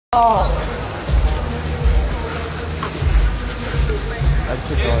Oh. This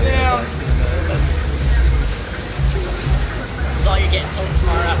is all you're getting till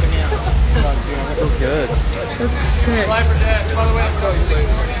tomorrow afternoon. So good. That's sick. By the way, I saw you later.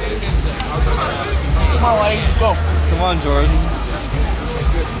 Come on, ladies, go. Come on, Jordan.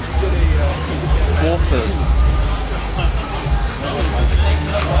 Wolford.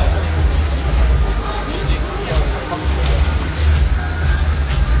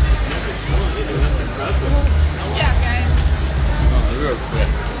 Good job, guys. Oh, you're okay.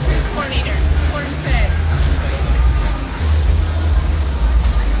 Food coordinators. Important fit.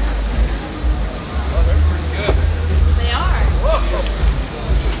 Oh, they're pretty good. They are.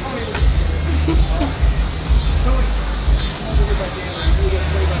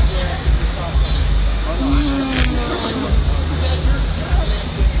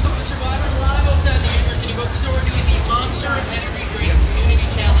 Survivor Live outside the University Bookstore doing the Monster Pedigree Drink Community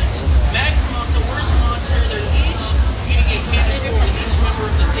Challenge. Maximum, so worst monster, they're each eating a can of corn, each member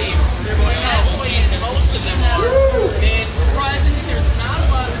of the team. They're going halfway in, most of them are. And surprisingly, there's not a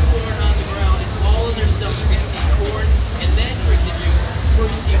lot of corn on the ground. It's all in their stomach. You're going to eat corn and then drink the juice before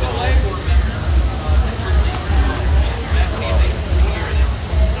you see all four members drink the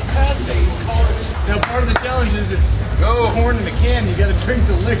Now, part of the challenge is it's corn in a can. You got to drink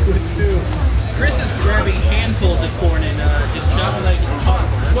the liquids too. Chris is grabbing handfuls of corn and just chopping like it's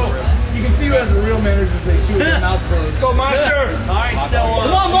popcorn. Well, you can see who has the real manners as they chew their mouth closed. Go, Monster! Alright, so Come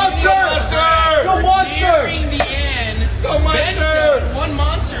on, Monster! Go, Monster! nearing the end. Go, Ben's Monster! done. One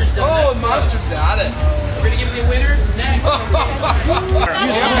monster's done. Oh, That's Monster's got it. We're gonna give you the winner next. Monster!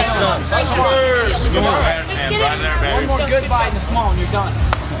 One more good bite in the small and you're done.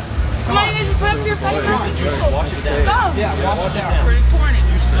 Come on, you guys put up your face. Go. Wash it down. Yeah, wash it down. Pretty corny.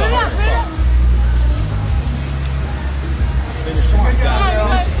 Put it up, put it up.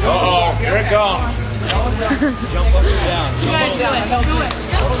 Uh-oh, here it comes. Jump up and down. You guys do it. Do it. You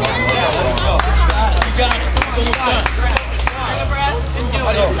got it. Almost done. Take a breath and do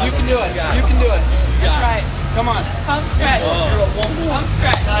it. You can do it. You can do it. That's right. Come on. Pump stretch. Pump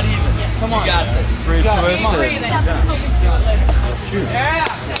stretch. Not even. Come on. You got this. Free got it. Keep twisted. breathing. Yeah.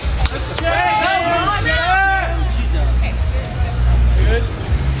 Let's check.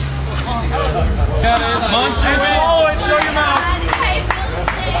 Okay. Monster win. Swallow it, show your mouth. Hey, Phil,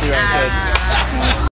 See what I said.